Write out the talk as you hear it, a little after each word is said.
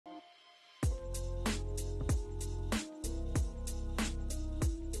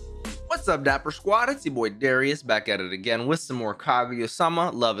What's up, Dapper Squad? It's your boy Darius back at it again with some more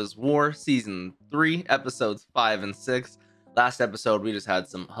Kaguya-Sama Love is War Season 3, Episodes 5 and 6. Last episode, we just had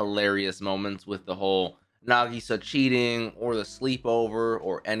some hilarious moments with the whole Nagisa cheating or the sleepover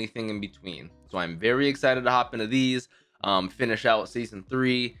or anything in between. So I'm very excited to hop into these, finish out Season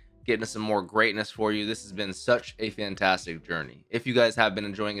 3, getting some more greatness for you. This has been such a fantastic journey. If you guys have been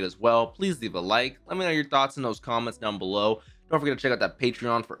enjoying it as well, please leave a like. Let me know your thoughts in those comments down below. Don't forget to check out that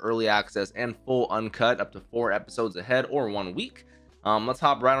Patreon for early access and full uncut up to 4 episodes ahead or 1 week. Let's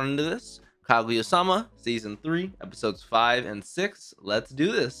hop right on into this. Kaguya-Sama Season 3, Episodes 5 and 6. Let's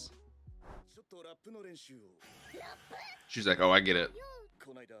do this. She's like, oh, I get it.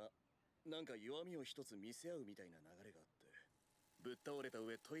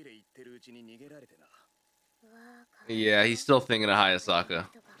 Yeah, he's still thinking of Hayasaka.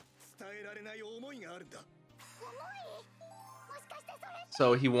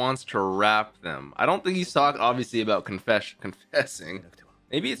 So he wants to rap them. I don't think he's talking obviously about confessing.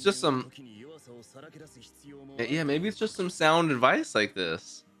 Maybe it's just some, yeah, maybe it's just some sound advice like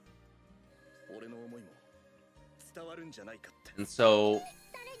this. And so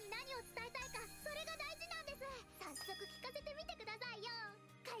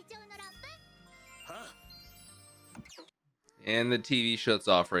and the TV shuts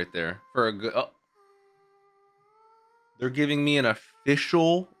off right there for a good. Oh. They're giving me an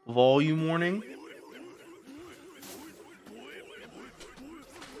official volume warning.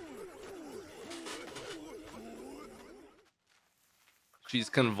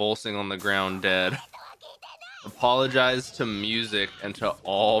 She's convulsing on the ground dead. Apologize to music and to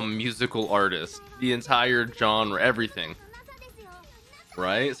all musical artists. The entire genre, everything.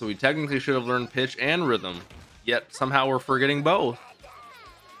 Right? So we technically should have learned pitch and rhythm. Yet somehow we're forgetting both.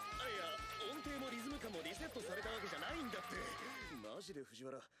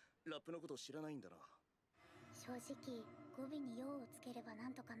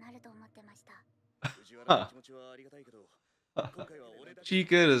 Huh.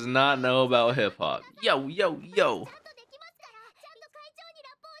 Chika does not know about hip-hop. Yo, yo, yo.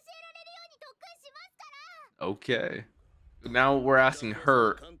 Okay. Now we're asking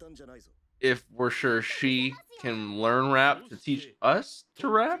her if we're sure she can learn rap to teach us to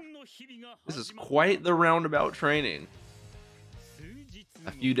rap. This is quite the roundabout training.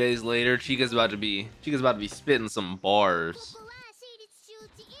 A few days later, Chika's about to be spitting some bars.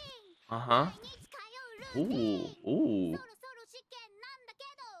 Uh-huh. Ooh, ooh.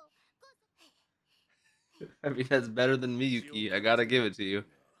 I mean, that's better than Miyuki. I gotta give it to you.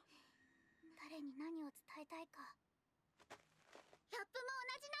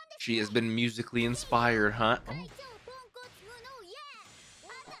 She has been musically inspired, huh? Oh.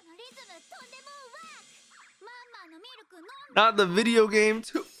 Not the video game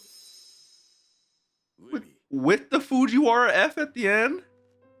too. With the Fujiwara F at the end?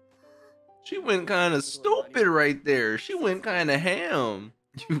 She went kind of stupid right there. She went kind of ham.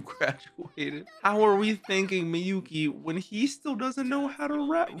 You graduated. How are we thanking Miyuki when he still doesn't know how to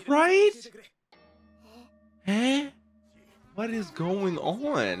rap, right? Huh? What is going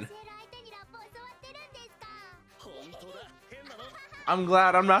on? I'm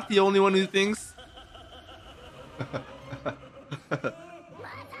glad I'm not the only one who thinks.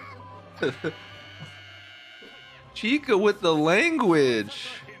 Chika with the language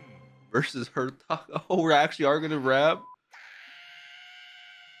versus her talk. Oh, we actually are gonna rap.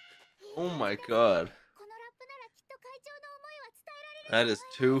 Oh my god, that is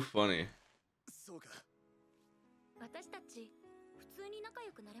too funny.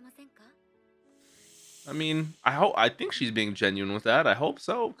 I mean, I think she's being genuine with that. I hope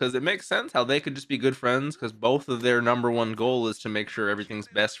so, because it makes sense how they could just be good friends, because both of their #1 goal is to make sure everything's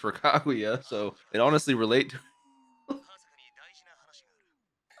best for Kaguya. So it honestly relate to.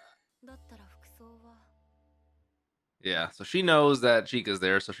 Yeah, so she knows that Chika's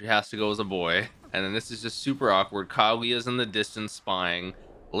there, so she has to go as a boy. And then this is just super awkward. Kaguya's in the distance spying.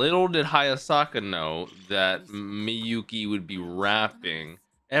 Little did Hayasaka know that Miyuki would be rapping.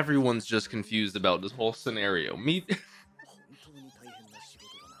 Everyone's just confused about this whole scenario. Me.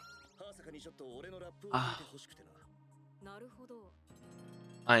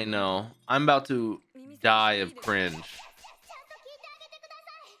 I know. I'm about to die of cringe.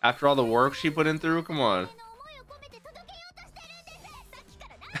 After all the work she put in through, come on.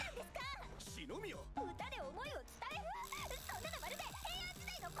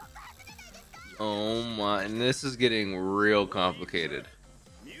 Oh my, and this is getting real complicated.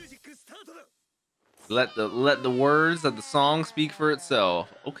 Let the words of the song speak for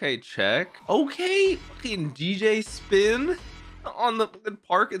itself. Okay, check. Okay, fucking DJ spin. on the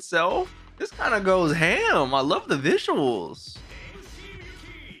park itself. This kind of goes ham. I love the visuals.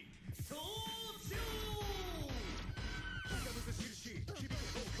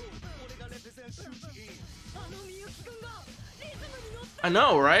 I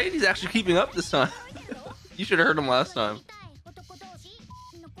know, right? He's actually keeping up this time. You should have heard him last time.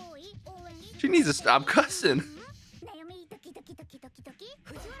 She needs to stop cussing.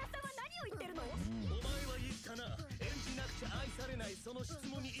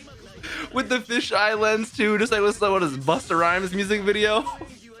 With the fisheye lens too, just like what is Busta Rhymes music video?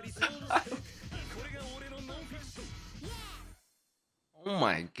 Oh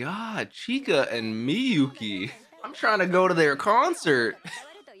my god, Chika and Miyuki. I'm trying to go to their concert.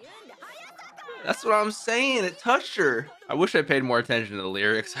 That's what I'm saying. It touched her. I wish I paid more attention to the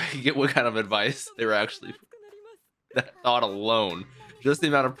lyrics so I could get what kind of advice they were actually. That thought alone, just the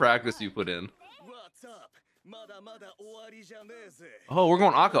amount of practice you put in. Oh, we're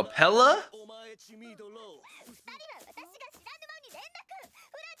going a cappella?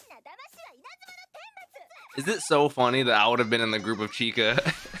 Is it so funny that I would have been in the group of Chika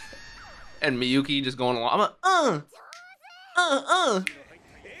and Miyuki just going along? I'm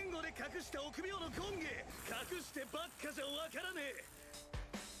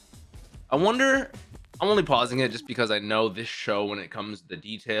I wonder, I'm only pausing it just because I know this show, when it comes to the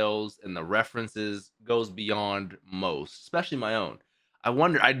details and the references, goes beyond most, especially my own. I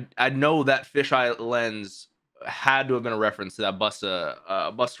wonder, I know that fisheye lens had to have been a reference to that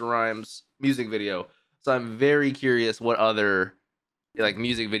Busta Rhymes music video. So I'm very curious what other like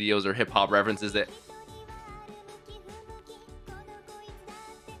music videos or hip hop references that.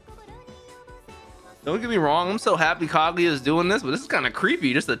 Don't get me wrong, I'm so happy Kaguya is doing this, but this is kind of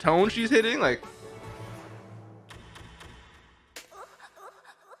creepy. Just the tone she's hitting, like.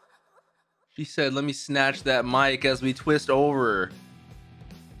 She said, "Let me snatch that mic as we twist over."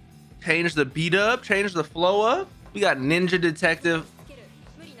 Change the beat up, change the flow up. We got Ninja Detective.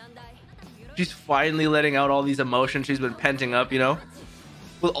 She's finally letting out all these emotions she's been penting up, you know?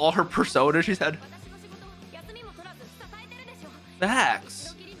 With all her persona she's had.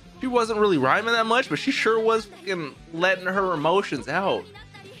 Facts. She wasn't really rhyming that much, but she sure was fucking letting her emotions out.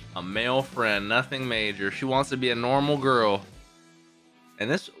 A male friend, nothing major. She wants to be a normal girl.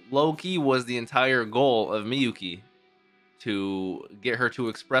 And this low-key was the entire goal of Miyuki. To get her to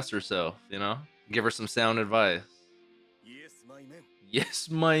express herself, you know? Give her some sound advice. Yes, my man. Yes,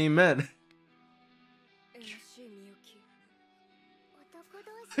 my man.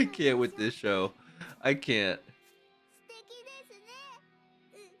 I can't with this show. I can't.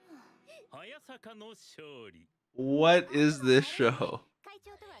 What is this show?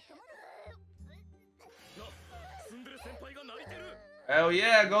 Hell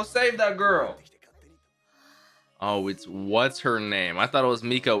yeah, go save that girl. Oh, it's what's her name? I thought it was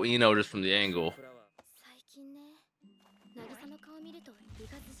Miko Ino just from the angle.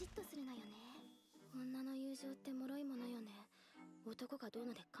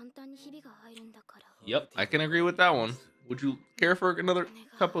 Yep, I can agree with that one. Would you care for another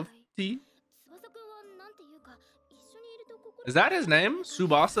cup of tea? Is that his name?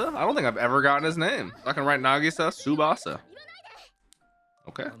 Tsubasa? I don't think I've ever gotten his name. I can write Nagisa, Tsubasa.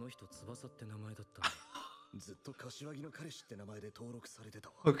 Okay.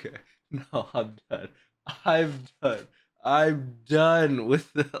 Okay. No, I'm done. I'm done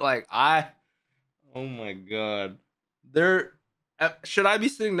with the, like, oh my god. Should I be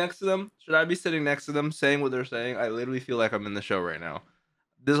sitting next to them? Should I be sitting next to them saying what they're saying? I literally feel like I'm in the show right now.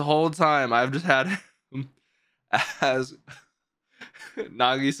 This whole time I've just had him as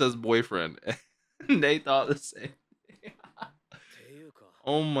Nagisa's boyfriend. And they thought the same thing.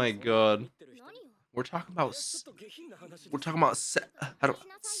 Oh my god. We're talking about how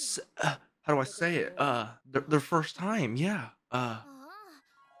do I say it? Their first time, yeah.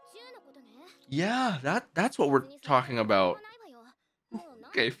 Yeah, that's what we're talking about.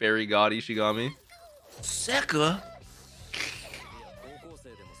 Okay, fairy god Ishigami. Seka.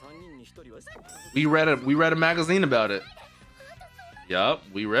 We read a magazine about it. Yup,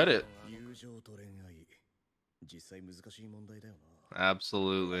 we read it.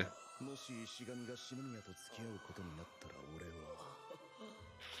 Absolutely.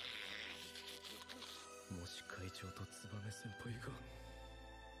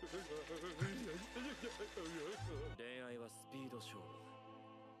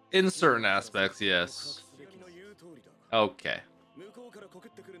 In certain aspects, yes. Okay.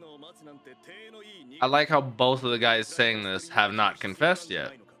 I like how both of the guys saying this have not confessed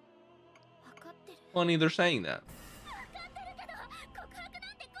yet. Funny they're saying that.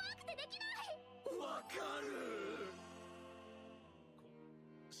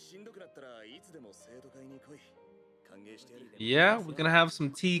 Yeah, we're gonna have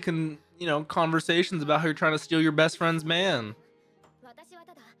some conversations about how you're trying to steal your best friend's man.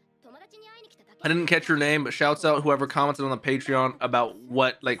 I didn't catch your name, but shouts out whoever commented on the Patreon about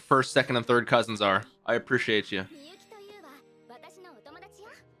what like first, second, and third cousins are. I appreciate you.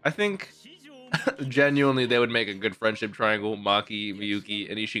 I think genuinely they would make a good friendship triangle, Maki, Miyuki,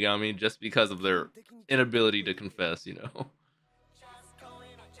 and Ishigami, just because of their inability to confess, you know.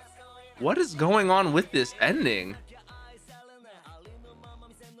 What is going on with this ending?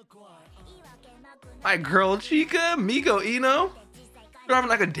 My girl Chika, Miko Ino, they're having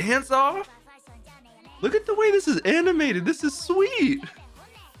like a dance off. Look at the way this is animated. This is sweet.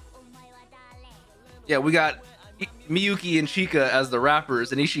 Yeah, we got Miyuki and Chika as the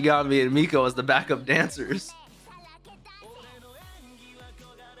rappers and Ishigami and Miko as the backup dancers.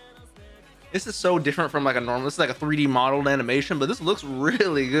 This is so different from like a normal, this is like a 3D modeled animation, but this looks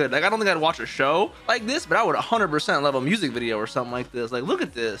really good. Like I don't think I'd watch a show like this, but I would 100% love a music video or something like this. Like look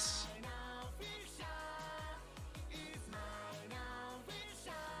at this.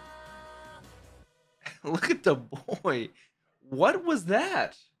 Look at the boy. What was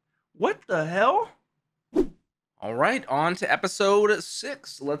that? What the hell? All right, on to episode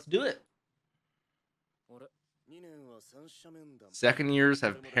 6. Let's do it. Second years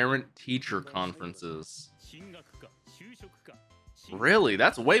have parent-teacher conferences. Really?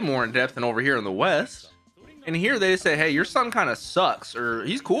 That's way more in depth than over here in the West. And here they say, hey, your son kind of sucks, or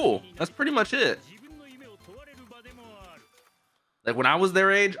he's cool. That's pretty much it. Like when I was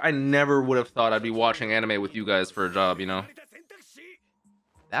their age, I never would have thought I'd be watching anime with you guys for a job, you know?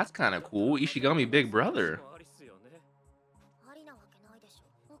 That's kind of cool. Ishigami big brother.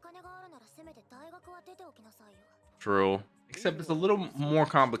 True. Except it's a little more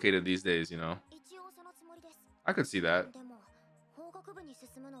complicated these days, you know? I could see that.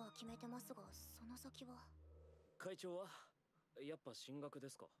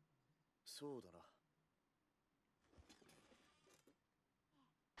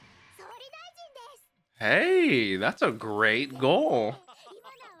 Hey, that's a great goal.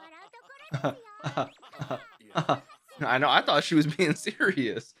 I know, I thought she was being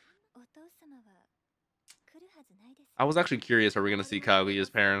serious. I was actually curious, are we going to see Kaguya's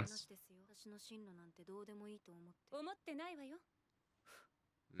parents?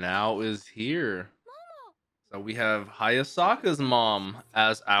 Now is here. So we have Hayasaka's mom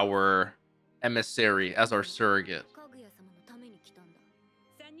as our emissary, as our surrogate.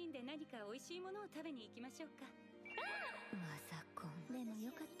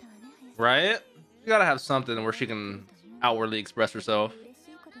 Right? You gotta have something where she can outwardly express herself.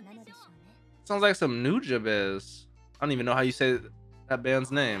 Sounds like some Nujabes. I don't even know how you say that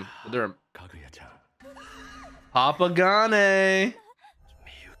band's name, but they're Papagane.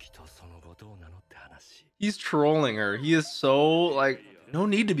 He's trolling her. He is so like, no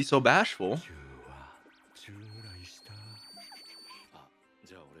need to be so bashful.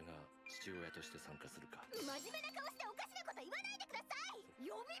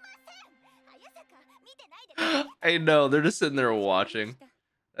 I know, they're just sitting there watching.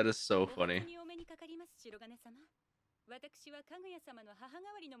 That is so funny.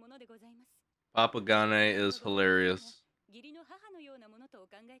 Papagane is hilarious.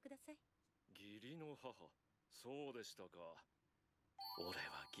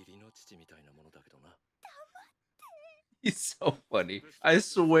 He's so funny. I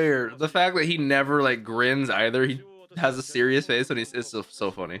swear, the fact that he never like grins either, he has a serious face and it's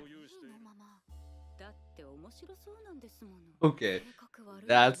so funny. Okay,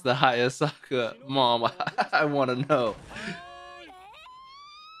 that's the Hayasaka mom. I want to know.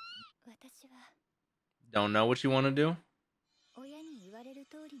 Don't know what you want to do?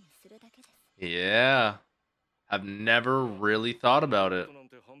 Yeah. I've never really thought about it.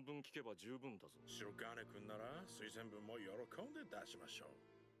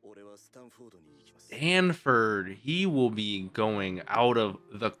 Stanford. He will be going out of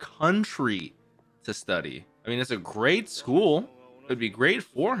the country to study. I mean, it's a great school. It would be great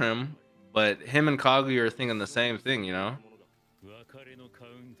for him, but him and Kaguya are thinking the same thing, you know?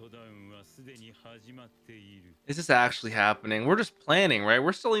 Is this actually happening? We're just planning, right?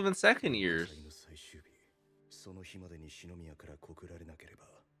 We're still even second years.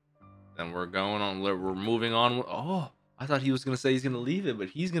 Then we're going on, we're moving on. Oh, I thought he was going to say he's going to leave it, but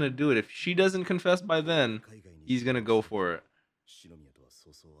he's going to do it. If she doesn't confess by then, he's going to go for it.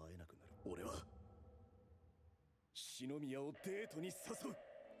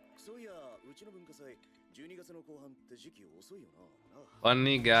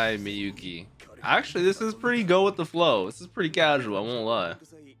 Funny guy Miyuki. Actually, this is pretty go with the flow. This is pretty casual, I won't lie.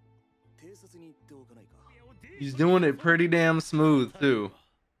 He's doing it pretty damn smooth too.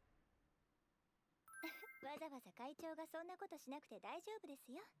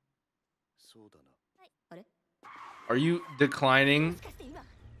 Are you declining?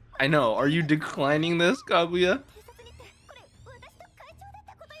 I know. Are you declining this, Kaguya?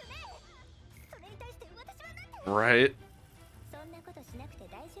 Right?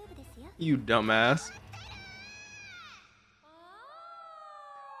 You dumbass.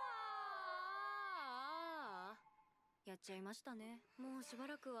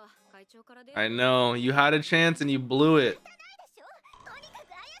 I know. You had a chance and you blew it.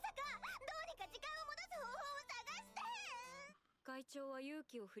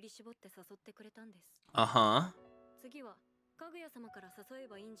 Uh-huh.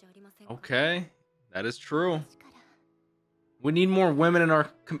 Okay. That is true. We need more women in our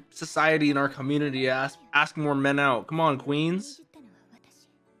society, in our community. Ask more men out. Come on, queens.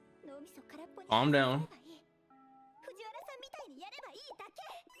 Calm down.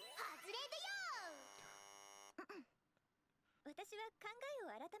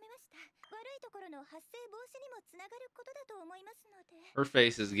 Her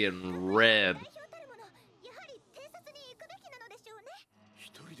face is getting red.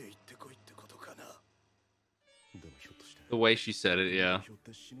 The way she said it, yeah.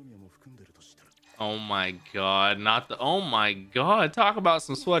 Oh my god, not the... Oh my god, talk about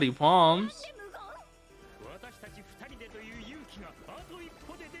some sweaty palms.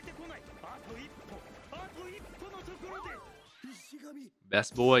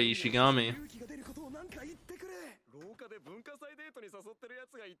 Best boy, Ishigami.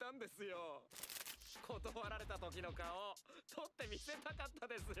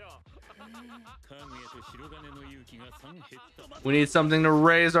 We need something to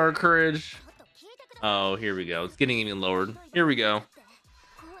raise our courage. Oh, here we go. It's getting even lowered. Here we go.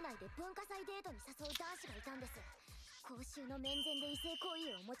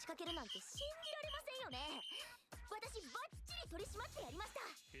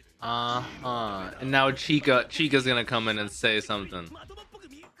 And now Chika's gonna come in and say something.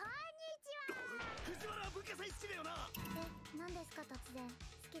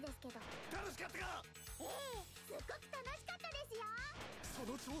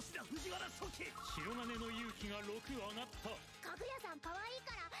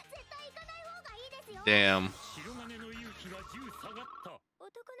 Damn.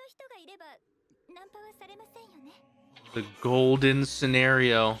 The golden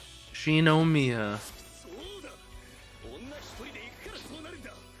scenario. Shinomiya.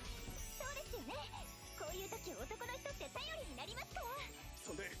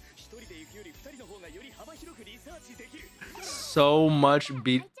 So much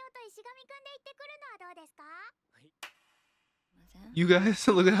beat. You guys,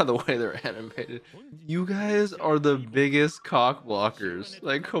 look at how the way they're animated. You guys are the biggest cock blockers.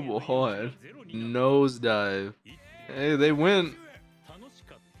 Like, come on. Nosedive. Hey, they went.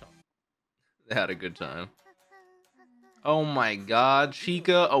 They had a good time. Oh my god.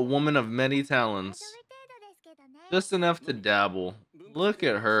 Chika, a woman of many talents. Just enough to dabble. Look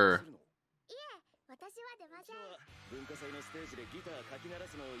at her.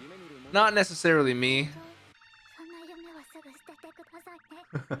 Not necessarily me.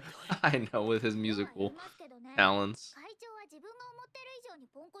 I know, with his musical talents.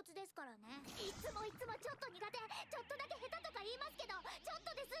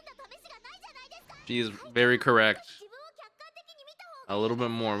 She is very correct. A little bit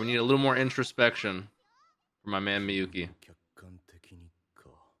more. We need a little more introspection for my man Miyuki.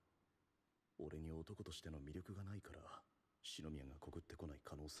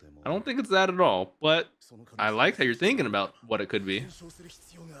 I don't think it's that at all, but I like how you're thinking about what it could be.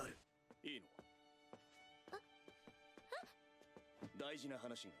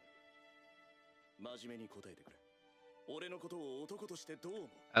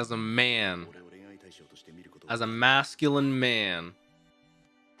 As a man, as a masculine man.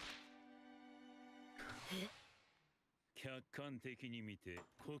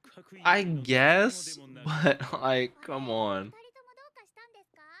 I guess, but like, come on.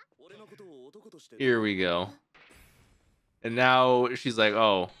 Here we go. And now she's like,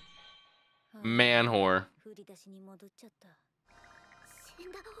 oh, man whore.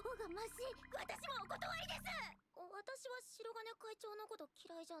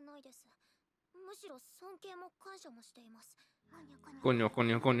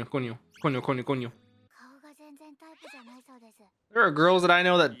 Coño. There are girls that I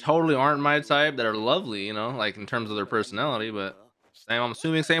know that totally aren't my type that are lovely, you know, like in terms of their personality, but I'm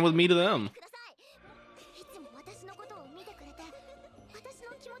assuming same with me to them.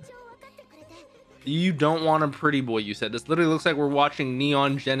 You don't want a pretty boy, you said. This literally looks like we're watching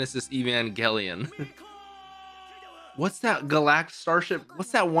Neon Genesis Evangelion. What's that Galactic Starship?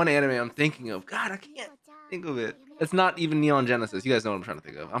 What's that one anime I'm thinking of? God, I can't think of it. It's not even Neon Genesis. You guys know what I'm trying to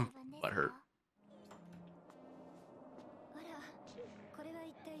think of. I'm butthurt.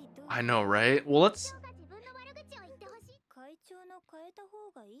 I know, right? Well, let's...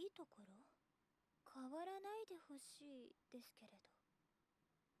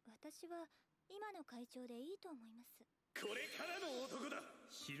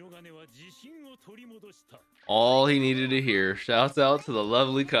 All he needed to hear. Shouts out to the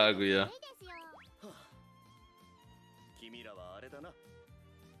lovely Kaguya.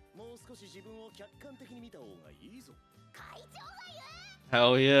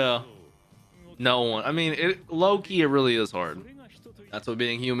 Hell yeah. No one. I mean, low-key, it really is hard. That's what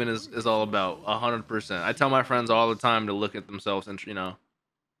being human is all about. 100%. I tell my friends all the time to look at themselves and, you know,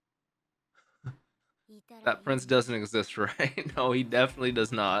 that prince doesn't exist, right? No, he definitely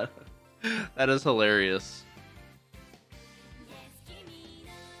does not. That is hilarious.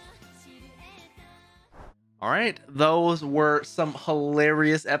 All right, those were some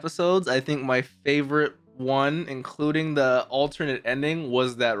hilarious episodes. I think my favorite one, including the alternate ending,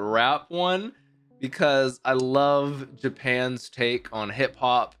 was that rap one, because I love Japan's take on hip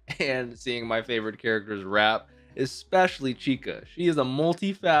hop and seeing my favorite characters rap, especially Chika. She is a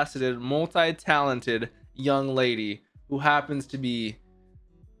multifaceted, multi-talented young lady who happens to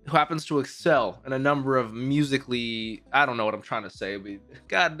excel in a number of musically, I don't know what I'm trying to say, but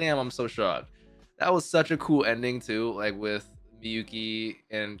goddamn, I'm so shocked. That was such a cool ending too, like with Miyuki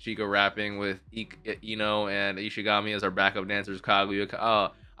and Chika rapping with Ino and Ishigami as our backup dancers,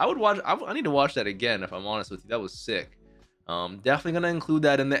 Kaguya. I need to watch that again, if I'm honest with you. That was sick. Definitely gonna include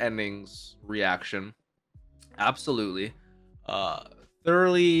that in the endings reaction. Absolutely.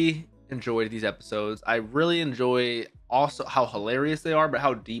 Thoroughly enjoyed these episodes. I really enjoy also how hilarious they are, but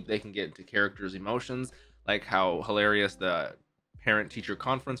how deep they can get into characters' emotions, like how hilarious the parent-teacher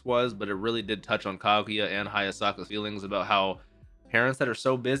conference was, but it really did touch on Kaguya and Hayasaka's feelings about how parents that are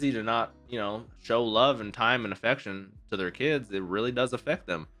so busy to not, you know, show love and time and affection to their kids, it really does affect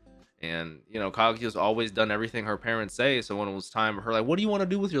them. And, you know, Kaguya's always done everything her parents say, so when it was time for her, like, what do you want to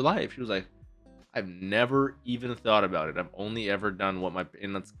do with your life? She was like, I've never even thought about it. I've only ever done what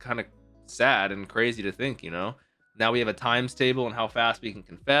and that's kind of sad and crazy to think, you know. Now we have a times table and how fast we can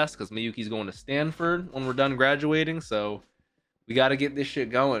confess, because Miyuki's going to Stanford when we're done graduating, so we got to get this shit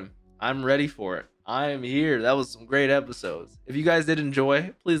going. I'm ready for it. I am here. That was some great episodes. If you guys did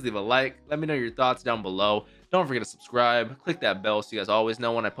enjoy, please leave a like. Let me know your thoughts down below. Don't forget to subscribe. Click that bell so you guys always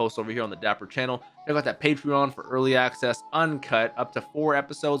know when I post over here on the Dapper channel. Check out that Patreon for early access, uncut, up to 4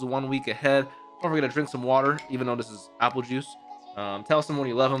 episodes 1 week ahead. Don't forget to drink some water, even though this is apple juice. Tell someone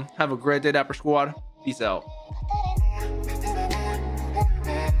you love them. Have a great day, Dapper Squad. Peace out.